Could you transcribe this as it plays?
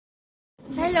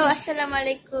Hello, Assalamu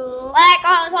alaikum.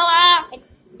 Waalaikumsalam.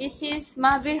 This is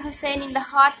Mahbir Hussain in the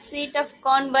hot seat of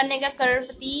Kaun Banega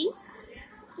Crorepati.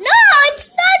 No, it's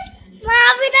not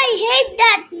Mohammed. I hate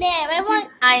that name. This is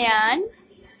Ayan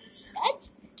That's...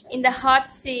 in the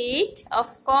hot seat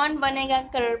of Kaun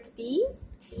Banega Crorepati.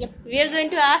 Yep. We are going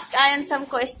to ask Ayan some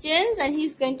questions and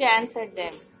he's going to answer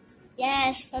them.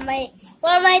 Yes, for my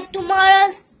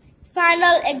tomorrow's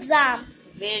final exam.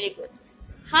 Very good.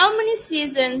 How many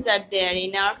seasons are there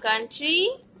in our country?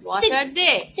 What are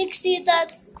they? 6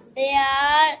 seasons. They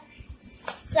are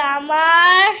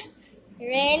summer,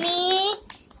 rainy,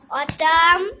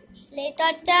 autumn, late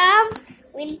autumn,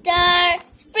 winter,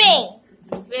 spring.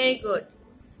 Very good.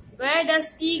 Where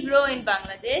does tea grow in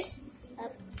Bangladesh?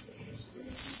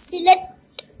 Silet,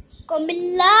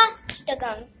 Komilla,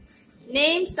 Chittagong.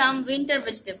 Name some winter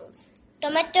vegetables.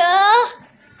 Tomato,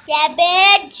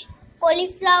 cabbage,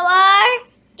 cauliflower,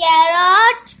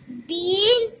 carrot,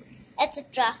 beans,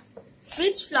 etc.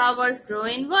 Which flowers grow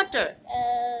in water?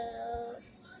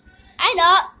 I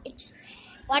know it's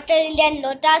water lily and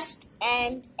lotus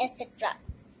and etc.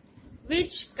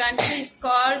 Which country is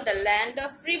called the land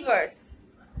of rivers?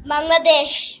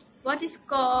 Bangladesh. What is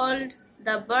called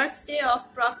the birthday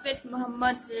of Prophet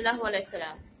Muhammad sallallahu alaihi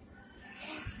wasallam?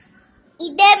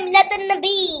 Eid Miladun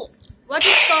Nabi. What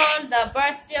is called the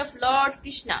birthday of Lord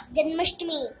Krishna?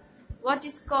 Janmashtami. What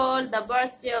is called the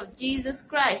birthday of Jesus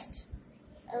Christ?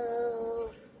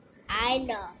 I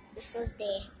know Christmas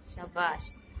Day. Shabash.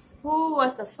 Who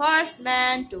was the first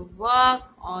man to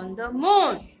walk on the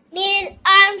moon? Neil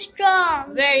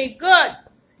Armstrong. Very good.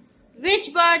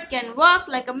 Which bird can walk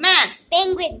like a man?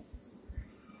 Penguin.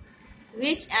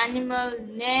 Which animal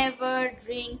never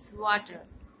drinks water?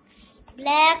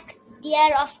 Black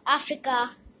deer of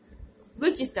Africa.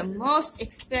 Which is the most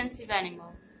expensive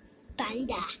animal?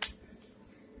 Panda.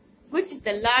 Which is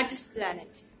the largest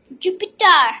planet?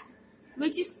 Jupiter.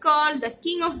 Which is called the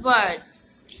king of birds?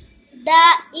 The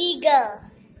eagle.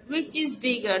 Which is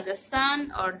bigger, the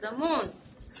sun or the moon?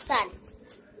 Sun.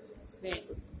 Very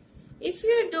good. If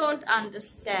you don't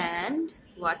understand,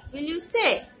 what will you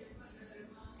say?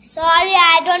 Sorry,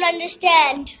 I don't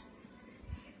understand.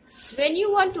 When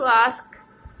you want to ask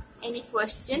any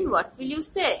question, what will you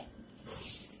say?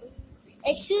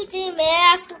 Excuse me, may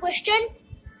I ask a question?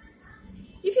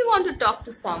 If you want to talk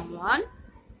to someone,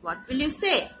 what will you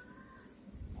say?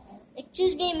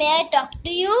 Excuse me, may I talk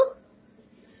to you?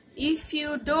 If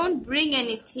you don't bring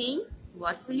anything,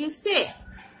 what will you say?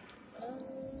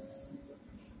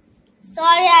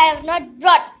 Sorry, I have not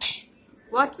brought.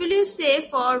 What will you say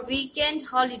for weekend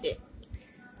holiday?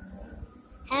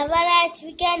 Have a nice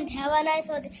weekend. Have a nice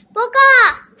holiday. Poka!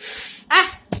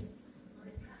 Ah!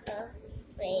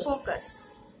 Wait. Focus.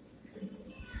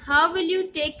 How will you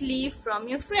take leave from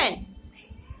your friend?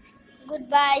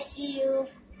 Goodbye. See you.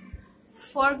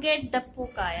 Forget the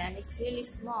puka and it's really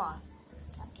small.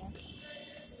 Okay.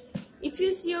 If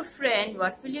you see your friend,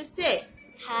 what will you say?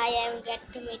 Hi, I'm glad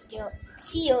to meet you.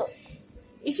 See you.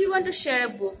 If you want to share a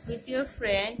book with your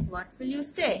friend, what will you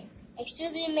say?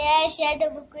 Excuse me, may I share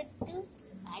the book with you?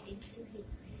 I didn't do it.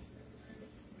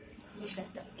 Look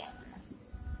at the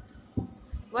camera.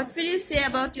 What will you say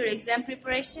about your exam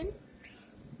preparation?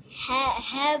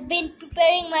 Have been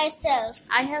preparing myself.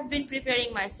 I have been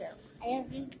preparing myself. I have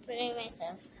been preparing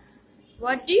myself.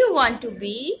 What do you want to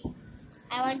be?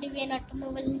 I want to be an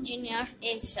automobile engineer.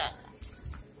 Inshallah.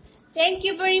 Thank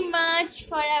you very much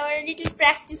for our little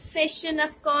practice session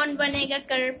of Kaun Banega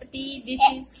Crorepati. This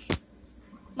is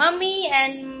Mummy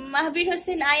and Mahbir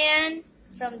Hussain Ayan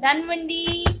from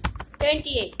Dhanmandi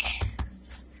 28.